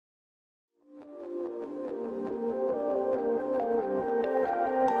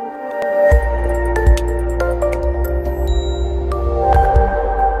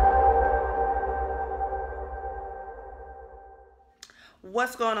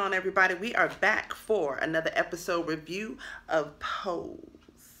What's going on, everybody? We are back for another episode review of Pose.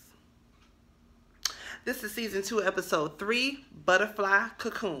 This is season 2, episode 3, Butterfly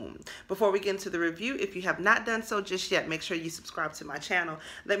Cocoon. Before we get into the review, if you have not done so just yet, make sure you subscribe to my channel.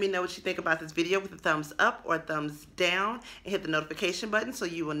 Let me know what you think about this video with a thumbs up or a thumbs down, and hit the notification button so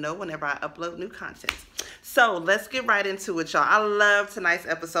you will know whenever I upload new content. So let's get right into it, y'all. I love tonight's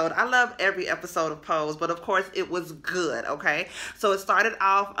episode. I love every episode of Pose, but of course it was good, okay? So it started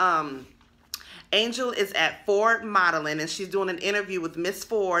off, Angel is at Ford Modeling, and she's doing an interview with Miss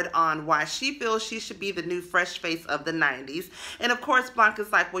Ford on why she feels she should be the new fresh face of the 90s. And of course,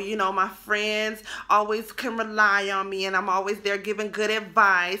 Blanca's like, well, you know, my friends always can rely on me, and I'm always there giving good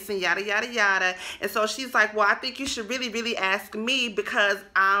advice, and yada, yada, yada. And so she's like, well, I think you should really ask me, because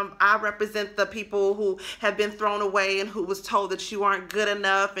I represent the people who have been thrown away and who was told that you aren't good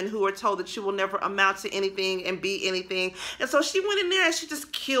enough and who are told that you will never amount to anything and be anything. And so she went in there and she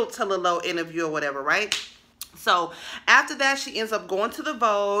just killed her little interview or whatever, right? So after that, she ends up going to the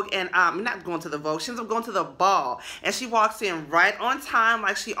Vogue, and not going to the Vogue, she ends up going to the ball, and she walks in right on time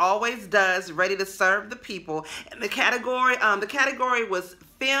like she always does, ready to serve the people. And the category was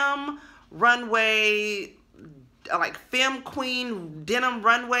Femme Runway, like Femme Queen Denim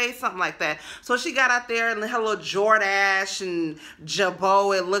Runway, something like that. So she got out there in her little Jordache and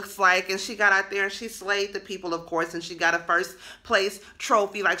jabot, it looks like, and she got out there and she slayed the people, of course, and she got a first place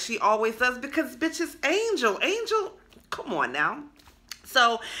trophy like she always does, because bitch is Angel, come on now.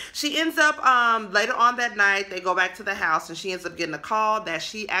 So she ends up, later on that night, they go back to the house, and she ends up getting a call that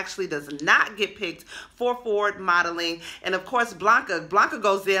she actually does not get picked for Ford Modeling. And of course, Blanca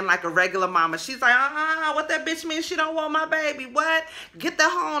goes in like a regular mama. She's like, what that bitch means? She don't want my baby. What? Get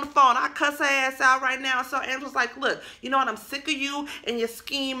that hoe on the phone. I cuss her ass out right now. So Angel's like, look, you know what? I'm sick of you and your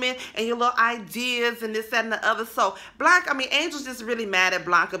scheming and your little ideas and this, that, and the other. So Angel's just really mad at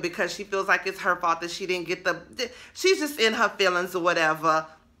Blanca because she feels like it's her fault that she didn't get she's just in her feelings or whatever.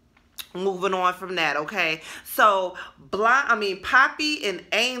 Moving on from that, okay? So Poppy and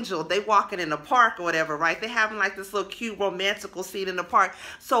Angel, they walking in the park or whatever, right? They having like this little cute romantical scene in the park.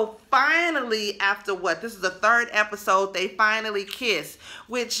 So finally, after what? This is the 3rd episode, they finally kiss,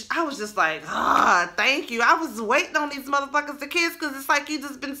 which I was just like, thank you. I was waiting on these motherfuckers to kiss, because it's like you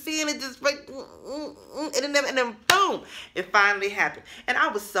just been seeing it just like, and then boom, it finally happened. And I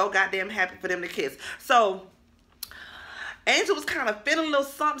was so goddamn happy for them to kiss. So Angel was kind of feeling a little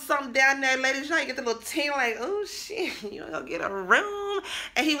something down there, ladies. You know, you get the little ting like, oh shit, you gonna get a room?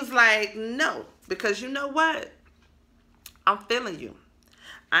 And he was like, no, because you know what? I'm feeling you.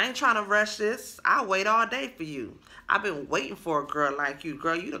 I ain't trying to rush this. I'll wait all day for you. I've been waiting for a girl like you,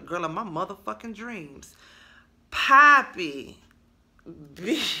 girl. You the girl of my motherfucking dreams. Poppy.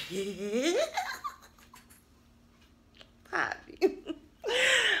 Poppy.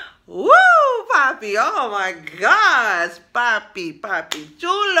 Woo, Poppy. Oh my gosh. Poppy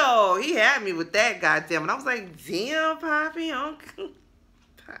chulo. He had me with that, goddamn. And I was like, damn, Poppy.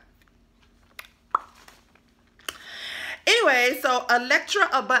 Anyway, so Electra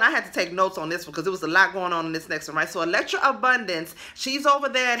Abundance, I had to take notes on this one because there was a lot going on in this next one, right? So Electra Abundance, she's over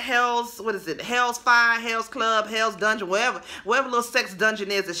there at Hell's, what is it? Hell's Fire, Hell's Club, Hell's Dungeon, wherever little sex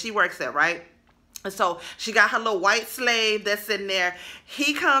dungeon is that she works at, right? And so she got her little white slave that's in there.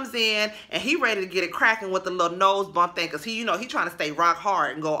 He comes in and he ready to get it cracking with the little nose bump thing, because he trying to stay rock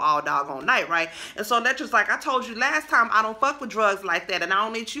hard and go all doggone night, right? And so Electra's like, I told you last time I don't fuck with drugs like that, and I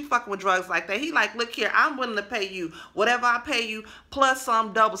don't need you fucking with drugs like that. He like, look here, I'm willing to pay you whatever I pay you plus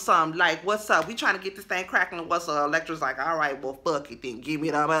some, double some. Like, what's up? We trying to get this thing cracking. What's up? Electra's like, all right, well, fuck it then. Give me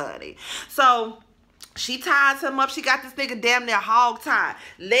the money. So she ties him up. She got this nigga damn near hog tied.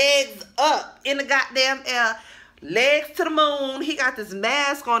 Legs up in the goddamn air. Legs to the moon. He got this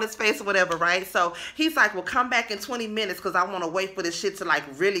mask on his face or whatever, right? So he's like, well, come back in 20 minutes because I want to wait for this shit to like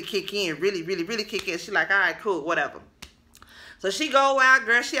really kick in. Really kick in. She like, all right, cool, whatever. So she go out,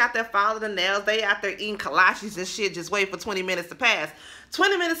 girl. She out there filing the nails. They out there eating kolaches and shit. Just wait for 20 minutes to pass.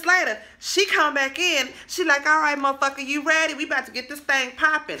 20 minutes later, she come back in. She like, all right, motherfucker, you ready? We about to get this thing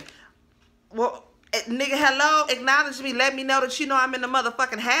popping. Well, nigga, hello, acknowledge me, let me know that you know I'm in the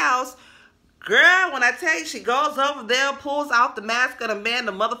motherfucking house. Girl, when I tell you, she goes over there, pulls out the mask of the man,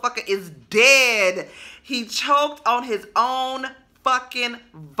 the motherfucker is dead. He choked on his own fucking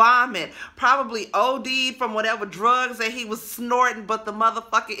vomit. Probably OD'd from whatever drugs that he was snorting, but the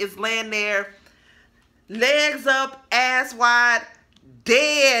motherfucker is laying there, legs up, ass wide,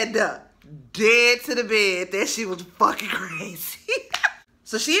 dead. Dead to the bed. That shit was fucking crazy.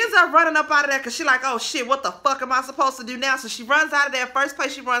 So she ends up running up out of there because she like, oh shit, what the fuck am I supposed to do now? So she runs out of there. First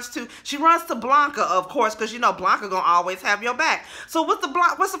place she runs to Blanca, of course, because you know Blanca gonna always have your back. So what's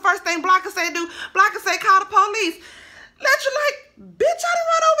the first thing Blanca say do? Blanca say, call the police. Electra like, bitch, I done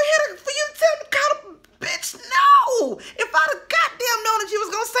run over here for you to tell me to call the bitch. No! If I'd have goddamn known that you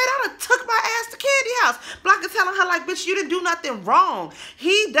was gonna say that, I'd have took my ass to Candy House. Blanca telling her like, bitch, you didn't do nothing wrong.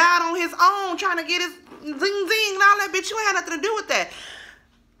 He died on his own trying to get his zing zing and all that, bitch. You ain't had nothing to do with that.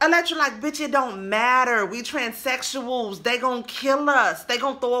 Electra like, bitch, it don't matter. We transsexuals. They gonna kill us. They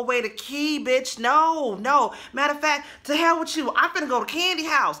gonna throw away the key, bitch. No, no. Matter of fact, to hell with you. I'm finna go to Candy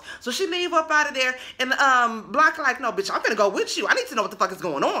House. So she leave up out of there, and Blanca like, no, bitch, I'm finna go with you. I need to know what the fuck is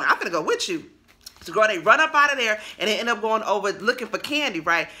going on. I'm finna go with you. So girl, they run up out of there, and they end up going over looking for Candy,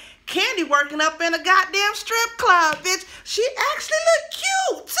 right? Candy working up in a goddamn strip club, bitch. She actually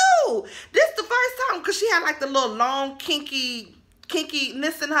looked cute, too. This the first time, because she had like the little long,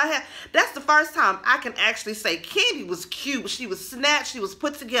 kinkiness in her hair. That's the first time I can actually say Candy was cute. She was snatched. She was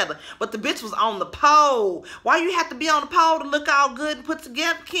put together. But the bitch was on the pole. Why you have to be on the pole to look all good and put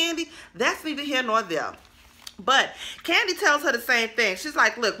together, Candy? That's neither here nor there. But Candy tells her the same thing. She's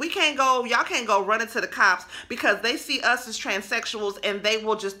like, look, we can't go, y'all can't go running to the cops because they see us as transsexuals and they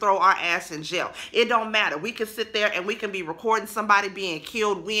will just throw our ass in jail. It don't matter. We can sit there and we can be recording somebody being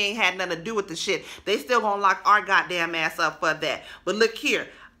killed. We ain't had nothing to do with the shit. They still gonna lock our goddamn ass up for that. But look here.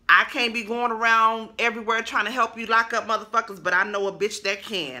 I can't be going around everywhere trying to help you lock up motherfuckers, but I know a bitch that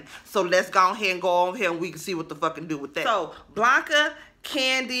can. So let's go ahead and go over here and we can see what the fuck can do with that. So Blanca,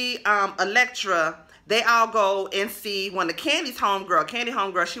 Candy, Electra, they all go and see one of Candy's homegirl. Candy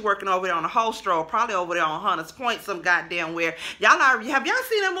homegirl, she working over there on the whole stroll, probably over there on Hunters Point, some goddamn where. Have y'all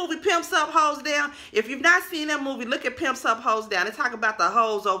seen that movie Pimps Up, Hoes Down? If you've not seen that movie, look at Pimps Up, Hoes Down. They talk about the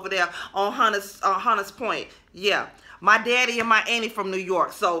hoes over there on Hunters Point. Yeah. My daddy and my auntie from New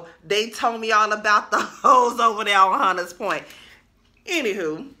York, so they told me all about the hoes over there on Hunters Point.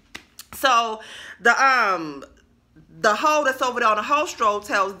 Anywho, so the hoe that's over there on the hoe stroll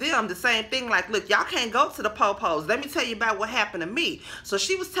tells them the same thing, like, look, y'all can't go to the po-pos. Let me tell you about what happened to me. So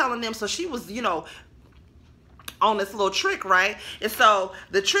she was telling them, so she was, you know, on this little trick, right? And so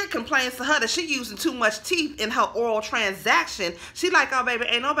the trick complains to her that she using too much teeth in her oral transaction. She like, oh baby,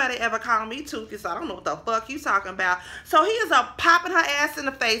 ain't nobody ever called me toothy, so I don't know what the fuck you talking about. So he is up popping her ass in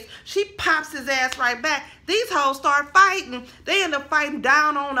the face. She pops his ass right back. These hoes start fighting. They end up fighting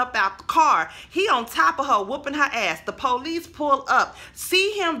down on up out the car. He on top of her, whooping her ass. The police pull up,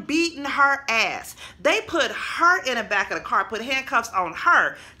 see him beating her ass. They put her in the back of the car, put handcuffs on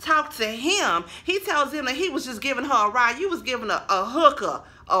her, talk to him. He tells them that he was just giving her a ride. You was giving a hooker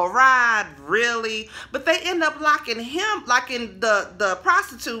a ride, really? But they end up locking him, locking the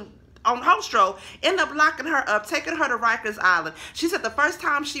prostitute on Hostro, end up locking her up, taking her to Rikers Island. She said the first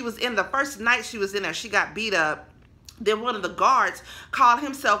night she was in there, she got beat up. Then one of the guards called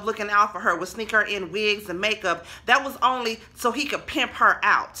himself looking out for her, would sneak her in wigs and makeup. That was only so he could pimp her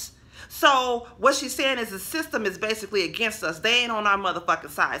out. So what she's saying is the system is basically against us. They ain't on our motherfucking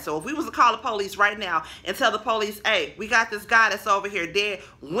side. So if we was to call the police right now and tell the police, hey, we got this guy that's over here dead.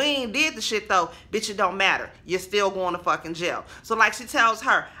 We ain't did the shit though. Bitch, it don't matter. You're still going to fucking jail. So like she tells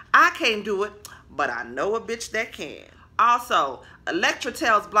her, I can't do it, but I know a bitch that can. Also, Electra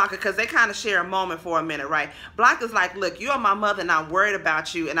tells Blanca, because they kind of share a moment for a minute, right? Blanca's like, look, you are my mother and I'm worried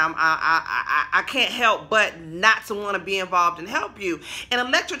about you and I can't help but not to want to be involved and help you. And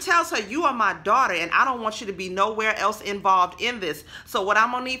Electra tells her, you are my daughter and I don't want you to be nowhere else involved in this. So what I'm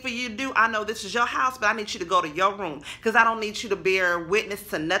going to need for you to do, I know this is your house, but I need you to go to your room because I don't need you to bear witness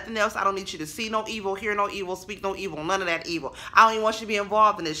to nothing else. I don't need you to see no evil, hear no evil, speak no evil, none of that evil. I don't even want you to be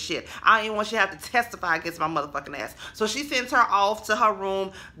involved in this shit. I don't even want you to have to testify against my motherfucking ass. So she sends her off to her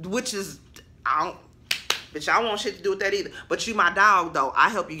room, which is, bitch, I don't want shit to do with that either. But you my dog, though. I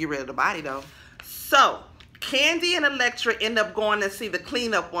help you get rid of the body, though. So, Candy and Electra end up going to see the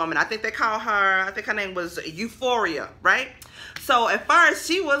cleanup woman. I think they call her, I think her name was Euphoria, right? So, at first,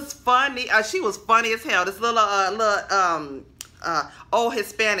 she was funny. She was funny as hell. This little old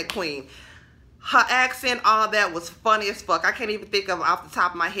Hispanic queen. Her accent, all that was funny as fuck. I can't even think of off the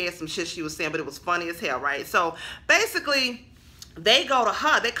top of my head some shit she was saying, but it was funny as hell, right? So basically, they go to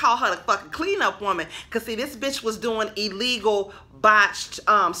her. They call her the fucking cleanup woman. Because, see, this bitch was doing illegal, botched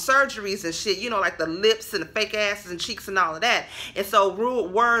surgeries and shit. You know, like the lips and the fake asses and cheeks and all of that. And so,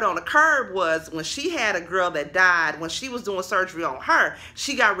 word on the curb was when she had a girl that died, when she was doing surgery on her,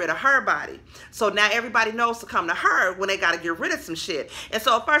 she got rid of her body. So now everybody knows to come to her when they got to get rid of some shit. And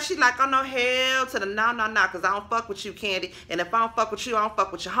so at first she's like, oh no, hell to the no, because I don't fuck with you, Candy. And if I don't fuck with you, I don't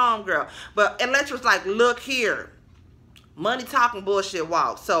fuck with your homegirl. But Electra's like, look here. Money talking, bullshit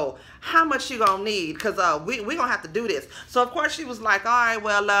walk. So how much you gonna need? Because we gonna have to do this. So of course she was like, all right,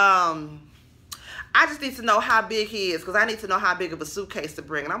 well, I just need to know how big he is, because I need to know how big of a suitcase to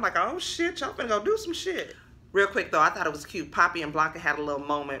bring. And I'm like, oh shit, y'all finna go do some shit. Real quick though, I thought it was cute. Poppy and Blanca had a little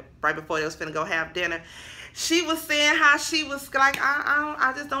moment right before they was finna go have dinner. She was saying how she was like,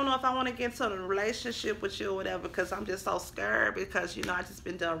 I just don't know if I want to get into a relationship with you or whatever, because I'm just so scared, because, you know, I just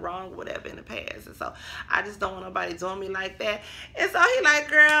been done wrong or whatever in the past. And so I just don't want nobody doing me like that. And so he like,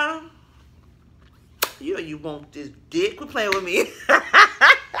 girl, you want this dick? Quit playing with me.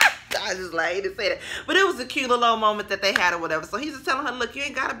 I just like to say that. But it was a cute little moment that they had or whatever. So he's just telling her, look, you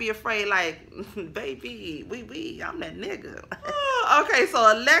ain't got to be afraid. Like, baby, I'm that nigga. Okay, so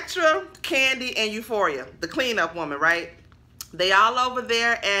Electra, Candy, and Euphoria, the cleanup woman, right? They all over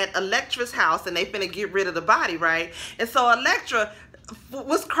there at Electra's house, and they finna get rid of the body, right? And so Electra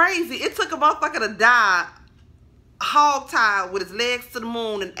was crazy. It took a motherfucker to die hog-tied with his legs to the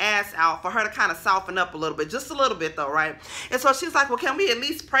moon and ass out for her to kind of soften up a little bit, just a little bit though, right? And so she's like, well, can we at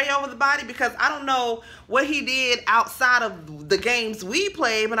least pray over the body, because I don't know what he did outside of the games we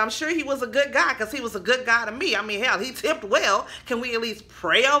played, but I'm sure he was a good guy, because he was a good guy to me. I mean, hell, he tipped well. Can we at least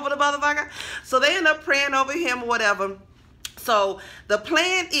pray over the motherfucker? So they end up praying over him or whatever. So the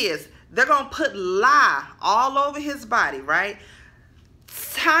plan is they're gonna put lye all over his body, right?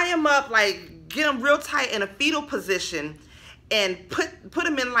 Tie him up, like get him real tight in a fetal position, and put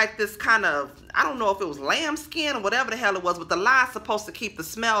him in like this kind of, I don't know if it was lamb skin or whatever the hell it was, but the lye's supposed to keep the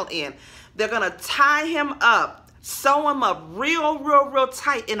smell in. They're gonna tie him up, sew him up real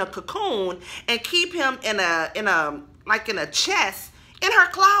tight in a cocoon, and keep him in a chest in her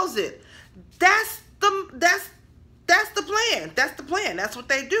closet. That's the plan. That's the plan. That's what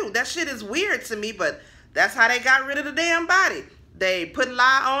they do. That shit is weird to me, but that's how they got rid of the damn body. They put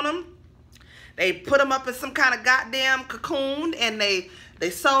lye on him. They put him up in some kind of goddamn cocoon, and they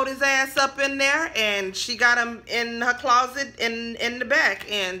sewed his ass up in there, and she got him in her closet in the back,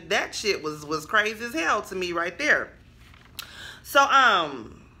 and that shit was crazy as hell to me right there. So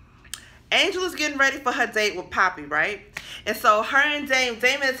Angel is getting ready for her date with Poppy, right? And so her and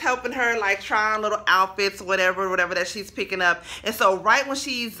Damon is helping her, like, try on little outfits, whatever that she's picking up. And so right when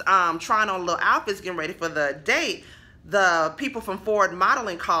she's trying on little outfits, getting ready for the date, the people from Ford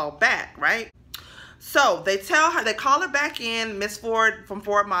Modeling call back, right? So they tell her, they call her back in. Miss Ford from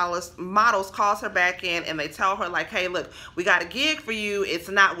Ford Models calls her back in, and they tell her, like, hey, look, we got a gig for you. It's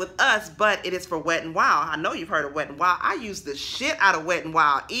not with us, but it is for Wet n Wild. I know you've heard of Wet n Wild. I use the shit out of Wet n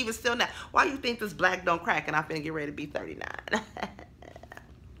Wild, even still now. Why you think this black don't crack and I'm finna get ready to be 39?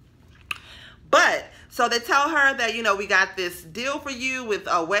 But so they tell her that, you know, we got this deal for you with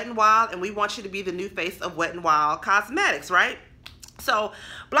Wet n Wild, and we want you to be the new face of Wet n Wild Cosmetics, right? So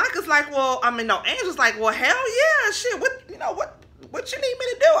Blanca's like, well, I mean, no, Angel's like, well, hell yeah, shit, what you need me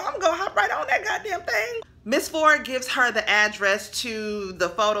to do? I'm gonna hop right on that goddamn thing. Miss Ford gives her the address to the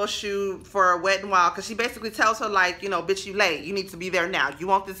photo shoot for Wet n Wild, because she basically tells her, like, you know, bitch, you late. You need to be there now. You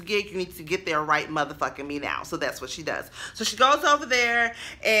want this gig, you need to get there right motherfucking me now. So that's what she does. So she goes over there,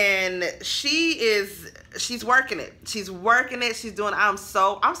 and she's working it. She's working it. She's doing, I'm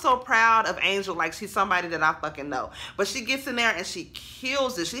so proud of Angel. Like, she's somebody that I fucking know. But she gets in there and she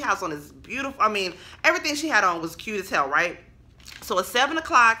kills it. She has on this beautiful, I mean, everything she had on was cute as hell, right? So it's 7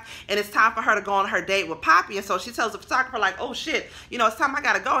 o'clock, and it's time for her to go on her date with Poppy. And so she tells the photographer, like, oh shit, you know, it's time I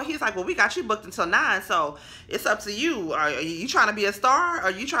gotta go. And he's like, well, we got you booked until 9, so it's up to you. Are you trying to be a star, or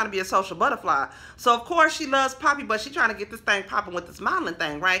are you trying to be a social butterfly? So of course she loves Poppy, but she's trying to get this thing popping with this modeling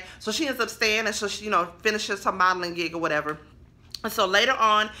thing, right? So she ends up staying, and so she, you know, finishes her modeling gig or whatever. And so later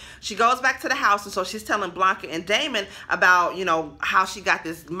on, she goes back to the house, and so she's telling Blanca and Damon about, you know, how she got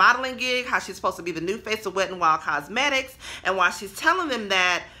this modeling gig, how she's supposed to be the new face of Wet n Wild Cosmetics. And while she's telling them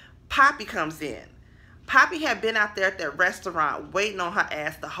that, Poppy comes in. Poppy had been out there at that restaurant waiting on her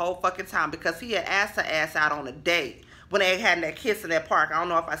ass the whole fucking time, because he had asked her ass out on a date. When they had that kiss in that park, I don't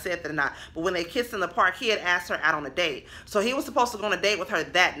know if I said that or not, but when they kissed in the park, he had asked her out on a date. So he was supposed to go on a date with her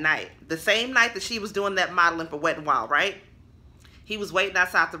that night, the same night that she was doing that modeling for Wet n Wild, right? He was waiting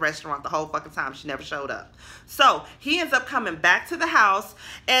outside the restaurant the whole fucking time. She never showed up. So he ends up coming back to the house,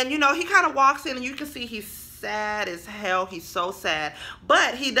 and, you know, he kind of walks in, and you can see he's sad as hell. He's so sad.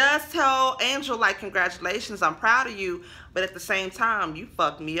 But he does tell Angel, like, congratulations, I'm proud of you, but at the same time, you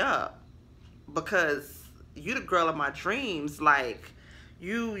fucked me up, because you the girl of my dreams. Like,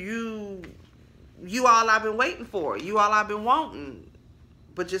 you all I've been waiting for. You all I've been wanting.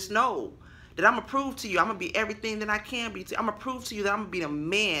 But just know that I'm going to prove to you, I'm going to be everything that I can be. I'm going to prove to you that I'm going to be the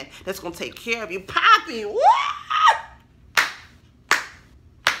man that's going to take care of you. Poppy, what?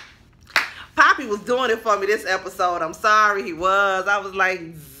 Poppy was doing it for me this episode. I'm sorry, he was. I was like,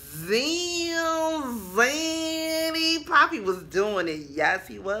 Zanny. Poppy was doing it. Yes,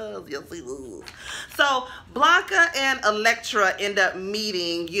 he was. Yes, he was. So Blanca and Electra end up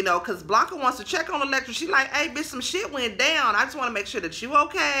meeting, you know, because Blanca wants to check on Electra. She's like, hey, bitch, some shit went down. I just want to make sure that you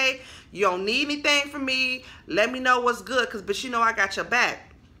okay. You don't need anything from me. Let me know what's good, because, bitch, you know I got your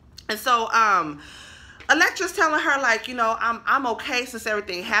back. And so, Electra's telling her, like, you know, I'm okay since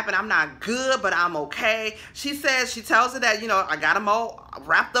everything happened. I'm not good, but I'm okay. She tells her that, you know, I got him all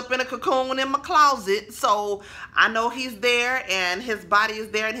wrapped up in a cocoon in my closet. So I know he's there and his body is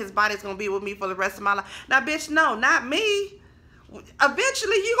there and his body's going to be with me for the rest of my life. Now, bitch, no, not me.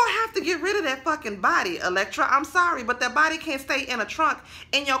 Eventually, you're going to have to get rid of that fucking body, Electra. I'm sorry, but that body can't stay in a trunk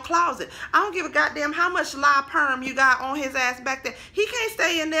in your closet. I don't give a goddamn how much live perm you got on his ass back there. He can't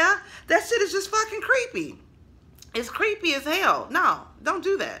stay in there. That shit is just fucking creepy. It's creepy as hell. No, don't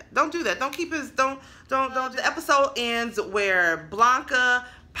do that. Don't do that. Don't keep his, don't. The episode ends where Blanca,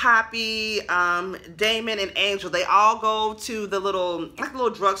 Poppy, Damon, and Angel, they all go to the little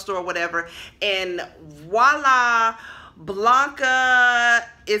drugstore or whatever, and voila, Blanca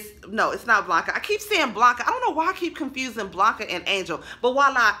is, no, it's not Blanca. I keep saying Blanca. I don't know why I keep confusing Blanca and Angel. But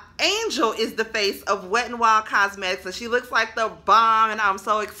voila, Angel is the face of Wet n Wild Cosmetics, and she looks like the bomb, and I'm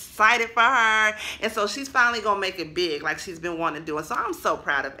so excited for her. And so she's finally gonna make it big like she's been wanting to do. And so I'm so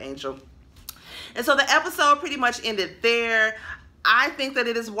proud of Angel. And so the episode pretty much ended there. I think that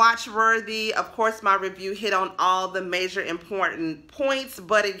it is watch-worthy. Of course, my review hit on all the major important points,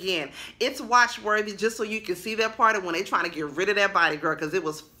 but again, it's watch-worthy just so you can see that part of when they trying to get rid of that body, girl, because it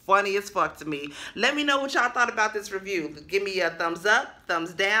was funny as fuck to me. Let me know what y'all thought about this review. Give me a thumbs up,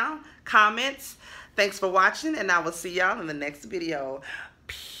 thumbs down, comments. Thanks for watching, and I will see y'all in the next video.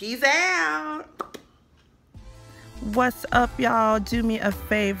 Peace out. What's up, y'all? Do me a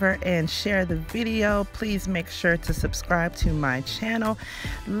favor and share the video. Please make sure to subscribe to my channel.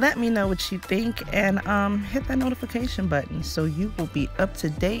 Let me know what you think, and hit that notification button so you will be up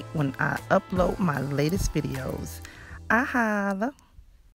to date when I upload my latest videos. I holla.